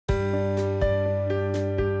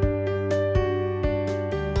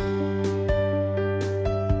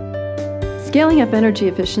Scaling up energy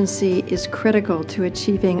efficiency is critical to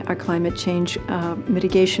achieving our climate change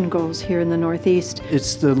mitigation goals here in the Northeast.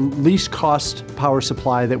 It's the least cost power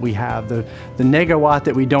supply that we have. The megawatt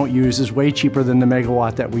that we don't use is way cheaper than the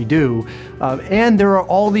megawatt that we do. And there are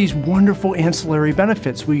all these wonderful ancillary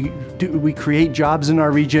benefits. We create jobs in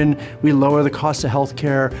our region, we lower the cost of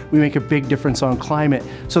healthcare, we make a big difference on climate.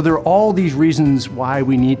 So there are all these reasons why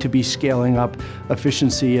we need to be scaling up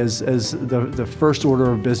efficiency as the first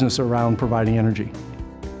order of business around providing energy.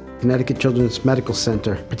 Connecticut Children's Medical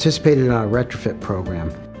Center participated in our retrofit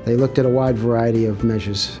program. They looked at a wide variety of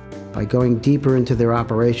measures. By going deeper into their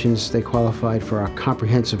operations, they qualified for our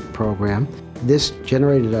comprehensive program. This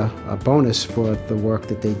generated a bonus for the work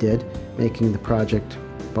that they did, making the project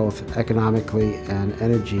both economically and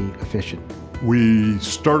energy efficient. We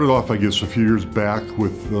started off, I guess, a few years back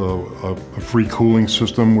with a free cooling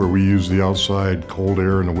system where we use the outside cold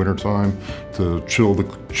air in the wintertime to chill the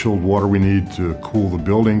chilled water we need to cool the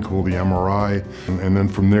building, cool the MRI. And then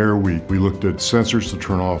from there, we looked at sensors to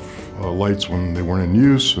turn off lights when they weren't in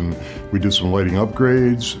use, and we did some lighting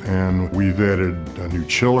upgrades, and we've added a new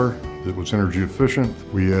chiller that was energy efficient.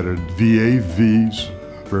 We added VAVs,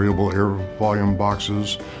 variable air volume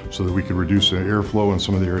boxes, so that we could reduce the airflow in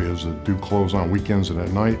some of the areas that do close on weekends and at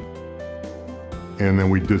night. And then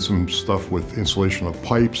we did some stuff with insulation of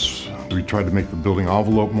pipes. We tried to make the building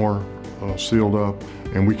envelope more sealed up,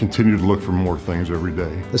 and we continue to look for more things every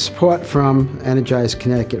day. The support from Energize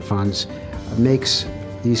Connecticut funds makes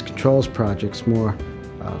these controls projects more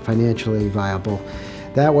financially viable.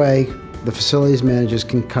 That way, the facilities managers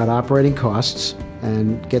can cut operating costs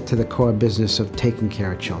and get to the core business of taking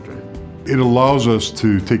care of children. It allows us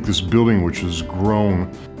to take this building, which has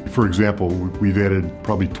grown. For example, we've added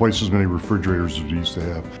probably twice as many refrigerators as we used to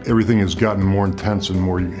have. Everything has gotten more intense and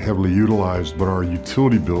more heavily utilized, but our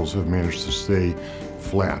utility bills have managed to stay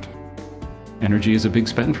flat. Energy is a big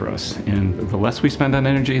spend for us, and the less we spend on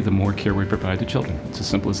energy, the more care we provide to children. It's as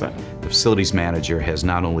simple as that. The facilities manager has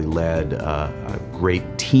not only led a great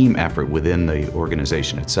team effort within the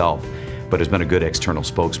organization itself, but has been a good external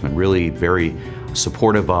spokesman, really very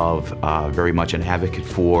supportive of, very much an advocate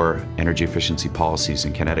for energy efficiency policies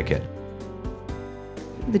in Connecticut.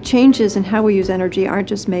 The changes in how we use energy aren't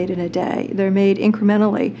just made in a day. They're made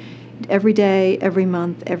incrementally, every day, every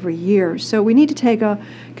month, every year. So we need to take a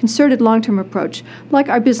concerted long-term approach, like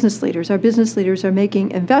our business leaders. Our business leaders are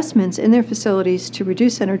making investments in their facilities to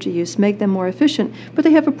reduce energy use, make them more efficient, but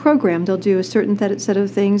they have a program. They'll do a certain set of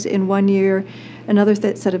things in 1 year, another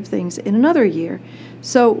set of things in another year.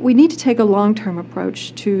 So we need to take a long-term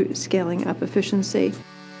approach to scaling up efficiency.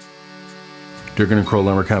 Durgan & Kroll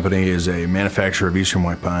Lumber Company is a manufacturer of eastern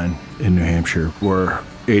white pine in New Hampshire. We're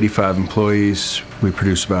 85 employees. We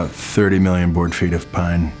produce about 30 million board feet of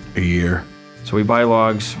pine a year. So we buy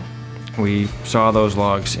logs, we saw those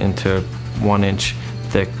logs into 1-inch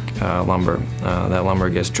thick lumber. That lumber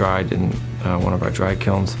gets dried in one of our dry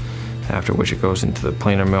kilns, after which it goes into the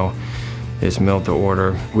planer mill. It's milled to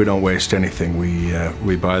order. We don't waste anything.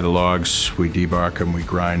 We buy the logs, we debark them, we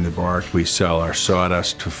grind the bark, we sell our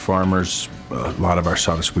sawdust to farmers. A lot of our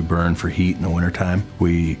sawdust we burn for heat in the wintertime.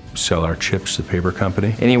 We sell our chips to the paper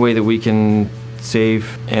company. Any way that we can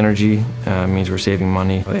save energy means we're saving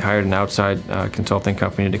money. They hired an outside consulting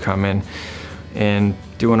company to come in and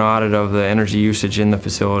do an audit of the energy usage in the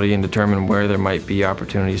facility and determine where there might be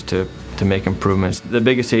opportunities to make improvements. The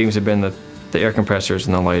biggest savings have been the air compressors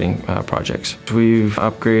and the lighting projects. We've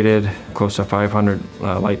upgraded close to 500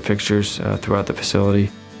 light fixtures throughout the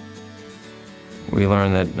facility. We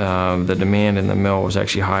learned that the demand in the mill was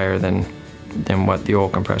actually higher than what the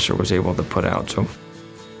old compressor was able to put out. So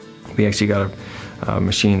we actually got a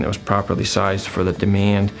machine that was properly sized for the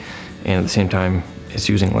demand, and at the same time it's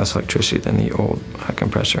using less electricity than the old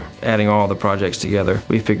compressor. Adding all the projects together,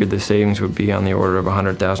 we figured the savings would be on the order of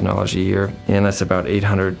 $100,000 a year, and that's about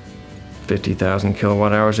 850,000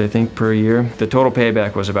 kilowatt hours, I think, per year. The total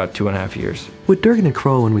payback was about 2.5 years. With Durgan &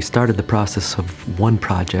 Kroll, when we started the process of one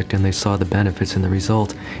project and they saw the benefits and the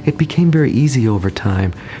results, it became very easy over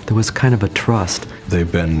time. There was kind of a trust. They've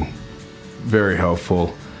been very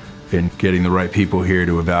helpful in getting the right people here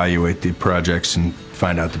to evaluate the projects and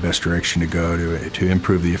find out the best direction to go to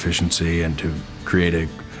improve the efficiency and to create a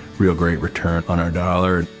real great return on our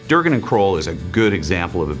dollar. Durgan & Kroll is a good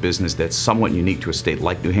example of a business that's somewhat unique to a state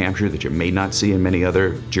like New Hampshire that you may not see in many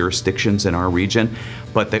other jurisdictions in our region,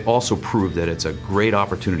 but they also prove that it's a great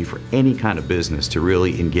opportunity for any kind of business to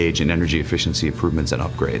really engage in energy efficiency improvements and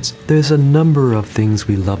upgrades. There's a number of things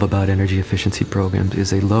we love about energy efficiency programs. Is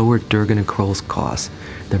they lower Durgan & Kroll's costs.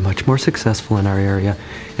 They're much more successful in our area,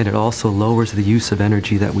 and it also lowers the use of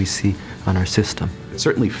energy that we see on our system. It's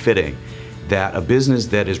certainly fitting that a business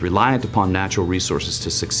that is reliant upon natural resources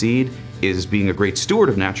to succeed is being a great steward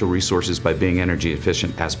of natural resources by being energy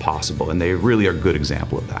efficient as possible, and they really are a good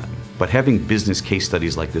example of that. But having business case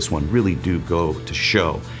studies like this one really do go to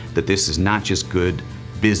show that this is not just good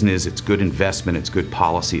business, it's good investment, it's good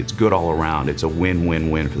policy, it's good all around. It's a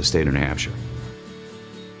win-win-win for the state of New Hampshire.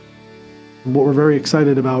 What we're very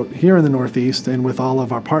excited about here in the Northeast and with all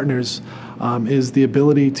of our partners is the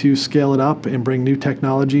ability to scale it up and bring new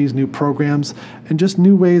technologies, new programs, and just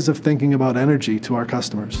new ways of thinking about energy to our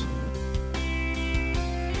customers.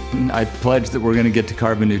 I pledged that we're going to get to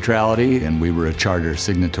carbon neutrality, and we were a charter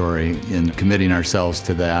signatory in committing ourselves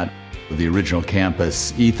to that. The original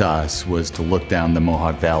campus ethos was to look down the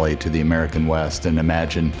Mohawk Valley to the American West and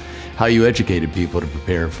imagine how you educated people to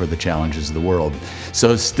prepare for the challenges of the world.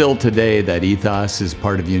 So still today, that ethos is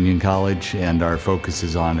part of Union College, and our focus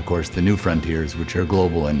is on, of course, the new frontiers, which are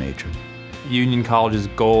global in nature. Union College's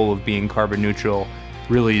goal of being carbon neutral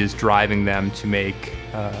really is driving them to make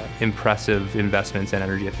impressive investments in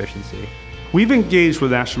energy efficiency. We've engaged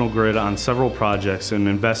with National Grid on several projects and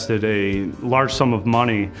invested a large sum of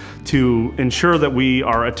money to ensure that we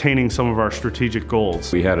are attaining some of our strategic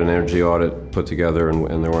goals. We had an energy audit put together,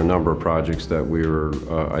 and there were a number of projects that we were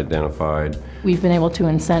identified. We've been able to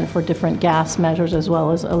incent for different gas measures as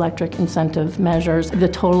well as electric incentive measures. The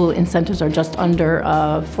total incentives are just under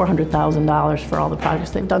 $400,000 for all the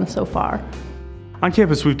projects they've done so far. On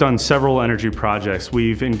campus, we've done several energy projects.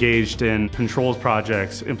 We've engaged in controls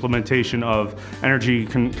projects, implementation of energy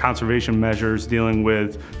conservation measures dealing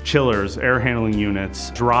with chillers, air handling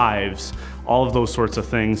units, drives, all of those sorts of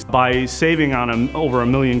things. By saving on over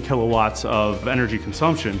 1 million kilowatts of energy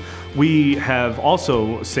consumption, we have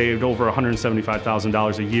also saved over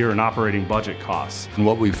 $175,000 a year in operating budget costs. And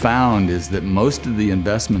what we've found is that most of the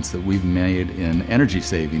investments that we've made in energy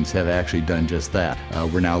savings have actually done just that.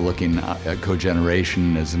 We're now looking at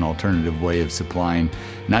cogeneration as an alternative way of supplying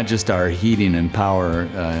not just our heating and power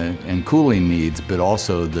and cooling needs, but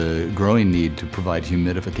also the growing need to provide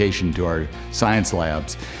humidification to our science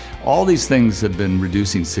labs. All these things have been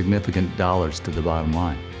reducing significant dollars to the bottom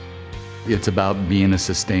line. It's about being a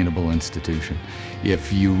sustainable institution.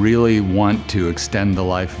 If you really want to extend the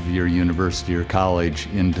life of your university or college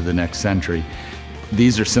into the next century,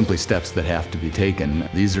 these are simply steps that have to be taken.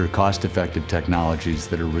 These are cost-effective technologies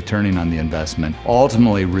that are returning on the investment,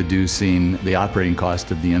 ultimately reducing the operating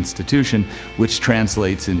cost of the institution, which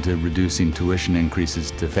translates into reducing tuition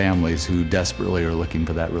increases to families who desperately are looking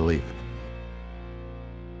for that relief.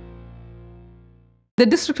 The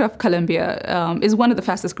District of Columbia is one of the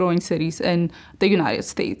fastest growing cities in the United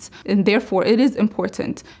States, and therefore it is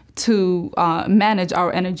important to manage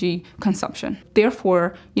our energy consumption.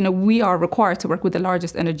 Therefore, we are required to work with the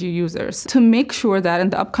largest energy users to make sure that in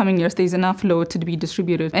the upcoming years there's enough load to be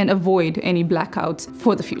distributed and avoid any blackouts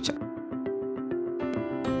for the future.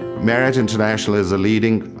 Marriott International is a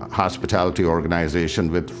leading hospitality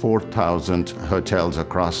organization with 4,000 hotels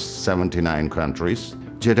across 79 countries.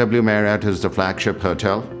 JW Marriott is the flagship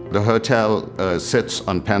hotel. The hotel sits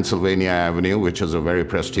on Pennsylvania Avenue, which is a very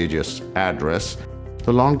prestigious address.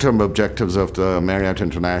 The long-term objectives of the Marriott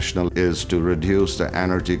International is to reduce the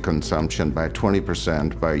energy consumption by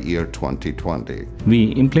 20% by year 2020. We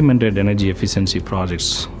implemented energy efficiency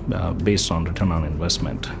projects based on return on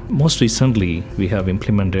investment. Most recently, we have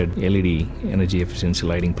implemented LED energy efficiency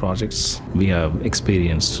lighting projects. We have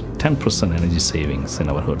experienced 10% energy savings in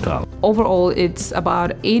our hotel. Overall, it's about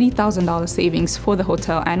 $80,000 savings for the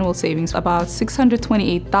hotel, annual savings, about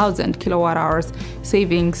 628,000 kilowatt hours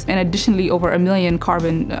savings, and additionally over 1 million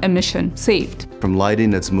carbon emission saved. From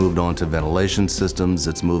lighting, it's moved on to ventilation systems,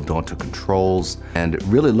 it's moved on to controls, and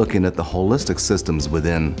really looking at the holistic systems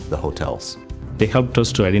within the hotels. They helped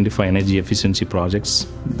us to identify energy efficiency projects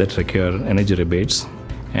that require energy rebates,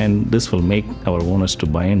 and this will make our owners to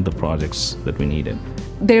buy in the projects that we needed.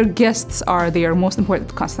 Their guests are their most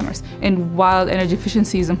important customers, and while energy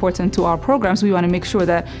efficiency is important to our programs, we want to make sure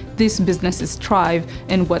that these businesses thrive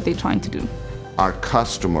in what they're trying to do. Our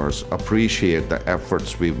customers appreciate the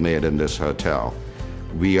efforts we've made in this hotel.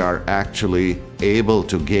 We are actually able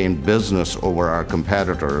to gain business over our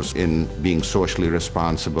competitors in being socially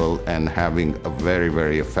responsible and having a very,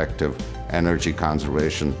 very effective energy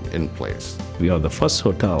conservation in place. We are the first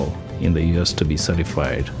hotel in the US to be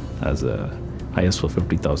certified as a ISO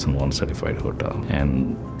 50001 certified hotel.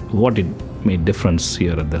 And what it made difference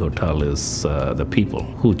here at the hotel is the people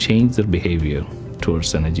who changed their behavior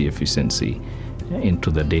towards energy efficiency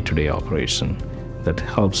into the day-to-day operation that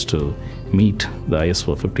helps to meet the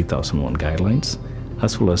ISO 50001 guidelines,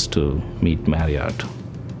 as well as to meet Marriott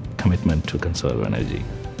commitment to conserve energy.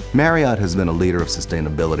 Marriott has been a leader of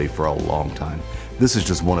sustainability for a long time. This is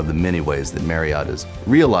just one of the many ways that Marriott is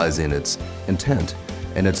realizing its intent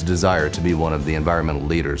and its desire to be one of the environmental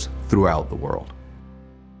leaders throughout the world.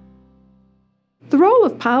 The role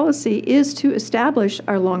of policy is to establish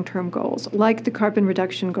our long-term goals, like the carbon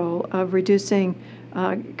reduction goal of reducing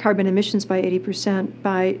carbon emissions by 80%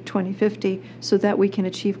 by 2050 so that we can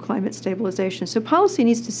achieve climate stabilization. So policy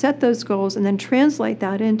needs to set those goals and then translate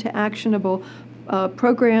that into actionable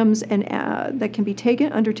programs and that can be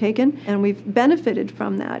undertaken, and we've benefited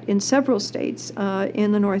from that in several states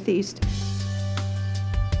in the Northeast.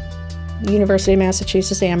 The University of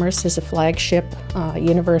Massachusetts Amherst is a flagship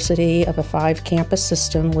university of a 5-campus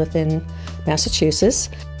system within Massachusetts.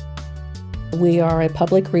 We are a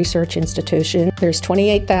public research institution. There's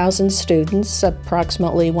 28,000 students,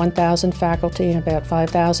 approximately 1,000 faculty, and about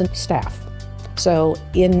 5,000 staff. So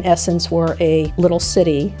in essence, we're a little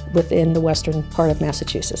city within the western part of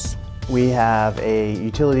Massachusetts. We have a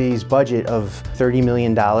utilities budget of $30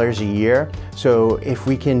 million a year. So if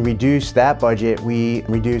we can reduce that budget, we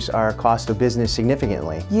reduce our cost of business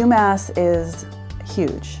significantly. UMass is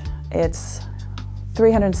huge. It's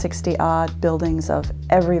 360 odd buildings of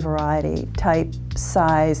every variety, type,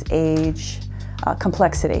 size, age,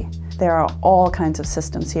 complexity. There are all kinds of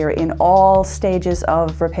systems here in all stages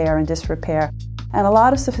of repair and disrepair, and a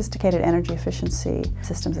lot of sophisticated energy efficiency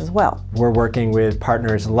systems as well. We're working with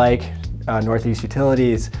partners like Northeast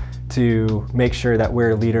Utilities to make sure that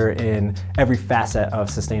we're a leader in every facet of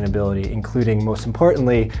sustainability, including, most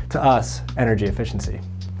importantly, to us, energy efficiency.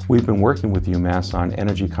 We've been working with UMass on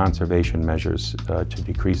energy conservation measures to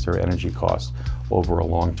decrease their energy costs over a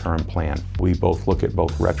long-term plan. We both look at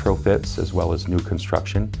both retrofits as well as new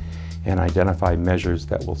construction and identify measures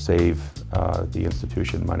that will save the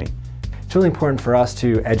institution money. It's really important for us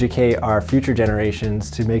to educate our future generations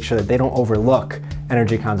to make sure that they don't overlook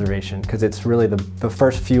energy conservation, because it's really the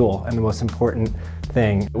first fuel and the most important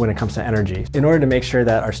thing when it comes to energy. In order to make sure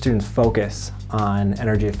that our students focus on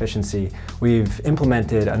energy efficiency, we've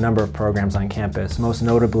implemented a number of programs on campus, most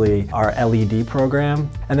notably our LED program,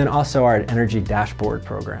 and then also our Energy Dashboard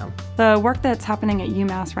program. The work that's happening at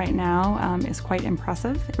UMass right now is quite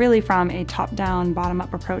impressive, really from a top-down,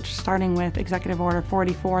 bottom-up approach, starting with Executive Order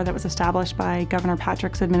 44 that was established by Governor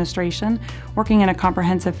Patrick's administration, working in a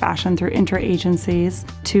comprehensive fashion through interagencies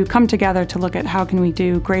to come together to look at how can we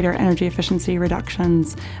do greater energy efficiency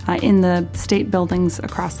reductions in the state buildings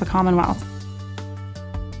across the Commonwealth.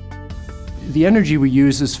 The energy we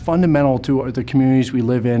use is fundamental to the communities we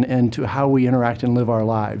live in and to how we interact and live our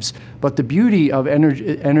lives. But the beauty of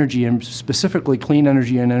energy, and specifically clean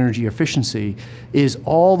energy and energy efficiency, is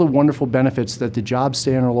all the wonderful benefits that the jobs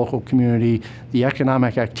stay in our local community, the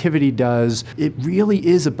economic activity does. It really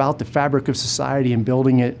is about the fabric of society and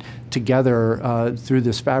building it together through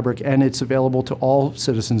this fabric, and it's available to all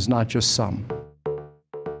citizens, not just some.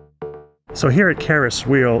 So here at Karis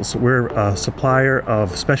Wheels, we're a supplier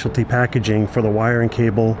of specialty packaging for the wire and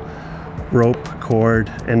cable, rope, cord,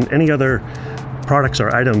 and any other products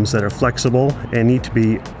or items that are flexible and need to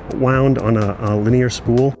be wound on a linear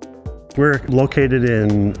spool. We're located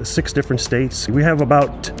in 6 different states. We have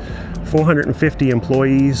about 450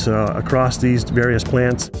 employees across these various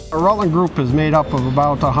plants. Our Rutland group is made up of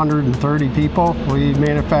about 130 people. We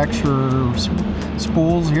manufacture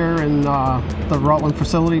spools here in the Rutland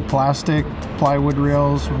facility, plastic, plywood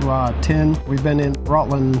reels, tin. We've been in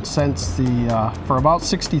Rutland since for about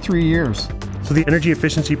 63 years. So the energy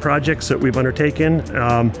efficiency projects that we've undertaken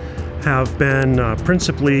have been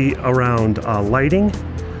principally around lighting,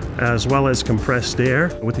 as well as compressed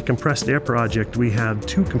air. With the compressed air project, we had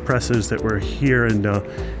 2 compressors that were here in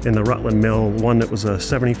the Rutland mill, one that was a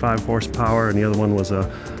 75 horsepower and the other one was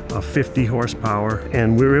a 50 horsepower.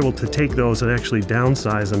 And we were able to take those and actually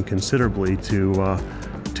downsize them considerably to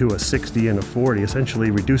a 60 and a 40,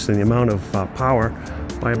 essentially reducing the amount of power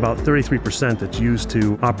by about 33% that's used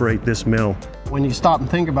to operate this mill. When you stop and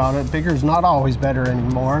think about it, bigger's not always better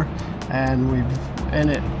anymore, and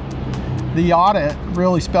the audit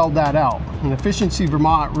really spelled that out. And Efficiency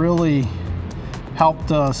Vermont really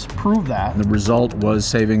helped us prove that. The result was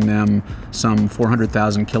saving them some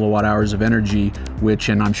 400,000 kilowatt hours of energy, which,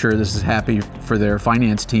 and I'm sure this is happy for their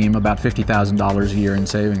finance team, about $50,000 a year in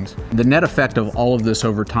savings. The net effect of all of this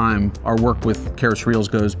over time, our work with Karis Reels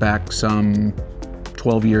goes back some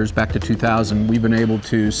 12 years, back to 2000. We've been able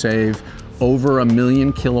to save over 1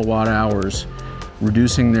 million kilowatt hours,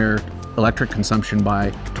 reducing their electric consumption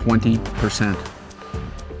by 20%.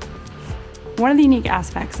 One of the unique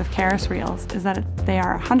aspects of Karis Reels is that they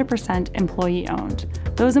are 100% employee owned.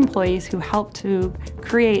 Those employees who help to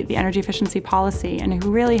create the energy efficiency policy and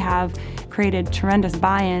who really have created tremendous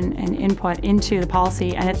buy-in and input into the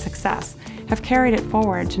policy and its success, have carried it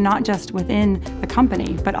forward to not just within the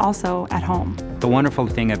company, but also at home. The wonderful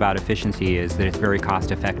thing about efficiency is that it's very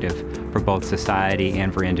cost-effective for both society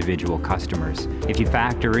and for individual customers. If you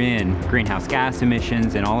factor in greenhouse gas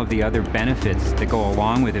emissions and all of the other benefits that go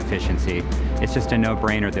along with efficiency, it's just a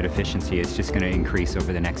no-brainer that efficiency is just going to increase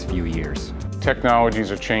over the next few years.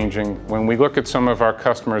 Technologies are changing. When we look at some of our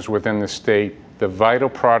customers within the state, the vital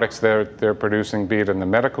products that they're producing, be it in the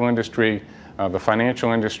medical industry, the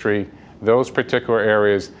financial industry, those particular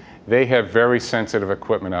areas, they have very sensitive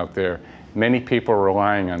equipment out there. Many people are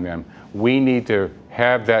relying on them. We need to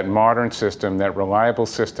have that modern system, that reliable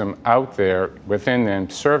system out there within them,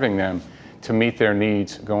 serving them to meet their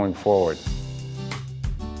needs going forward.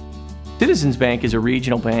 Citizens Bank is a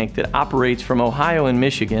regional bank that operates from Ohio and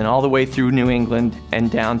Michigan all the way through New England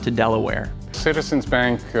and down to Delaware. Citizens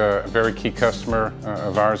Bank, a very key customer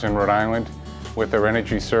of ours in Rhode Island. With their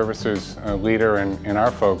energy services leader and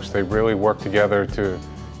our folks, they really work together to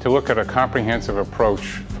look at a comprehensive approach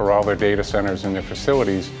for all their data centers and their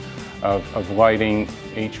facilities of lighting,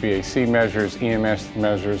 HVAC measures, EMS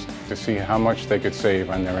measures, to see how much they could save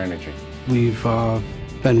on their energy. We've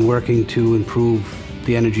been working to improve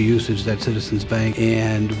the energy usage at Citizens Bank,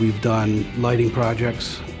 and we've done lighting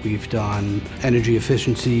projects, we've done energy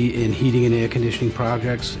efficiency in heating and air conditioning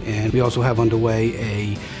projects, and we also have underway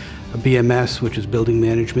a BMS, which is Building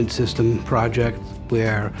Management System project,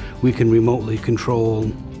 where we can remotely control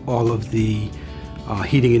all of the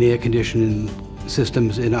heating and air conditioning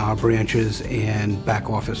systems in our branches and back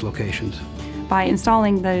office locations. By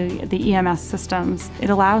installing the EMS systems, it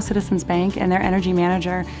allows Citizens Bank and their energy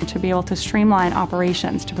manager to be able to streamline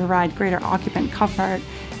operations, to provide greater occupant comfort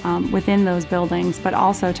within those buildings, but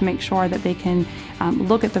also to make sure that they can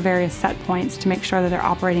look at the various set points to make sure that they're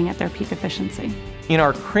operating at their peak efficiency. In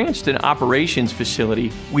our Cranston operations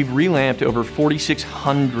facility, we've relamped over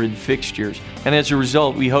 4,600 fixtures, and as a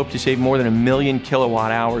result, we hope to save more than 1 million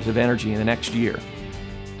kilowatt hours of energy in the next year.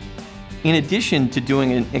 In addition to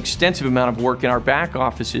doing an extensive amount of work in our back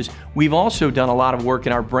offices, we've also done a lot of work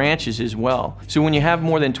in our branches as well. So when you have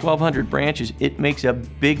more than 1,200 branches, it makes a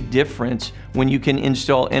big difference when you can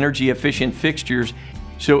install energy efficient fixtures.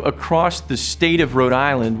 So across the state of Rhode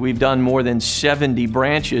Island, we've done more than 70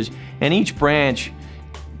 branches, and each branch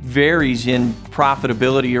varies in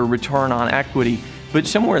profitability or return on equity, but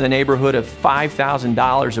somewhere in the neighborhood of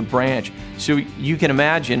 $5,000 a branch. So you can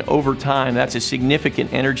imagine over time that's a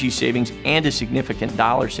significant energy savings and a significant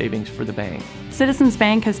dollar savings for the bank. Citizens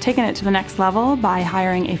Bank has taken it to the next level by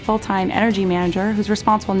hiring a full-time energy manager who's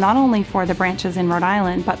responsible not only for the branches in Rhode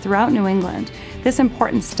Island, but throughout New England. This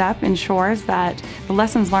important step ensures that the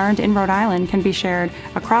lessons learned in Rhode Island can be shared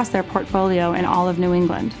across their portfolio in all of New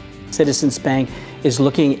England. Citizens Bank is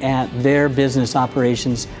looking at their business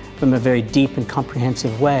operations from a very deep and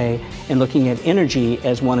comprehensive way, and looking at energy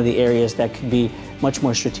as one of the areas that could be much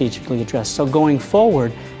more strategically addressed. So going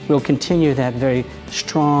forward, we'll continue that very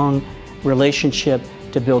strong relationship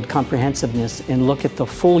to build comprehensiveness and look at the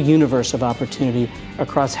full universe of opportunity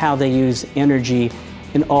across how they use energy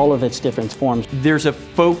in all of its different forms. There's a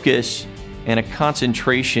focus and a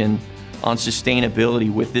concentration on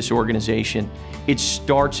sustainability with this organization. It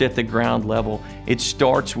starts at the ground level. It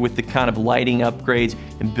starts with the kind of lighting upgrades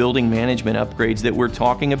and building management upgrades that we're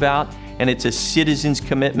talking about, and it's a citizen's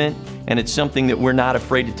commitment, and it's something that we're not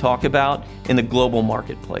afraid to talk about in the global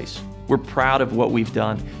marketplace. We're proud of what we've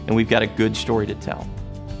done, and we've got a good story to tell.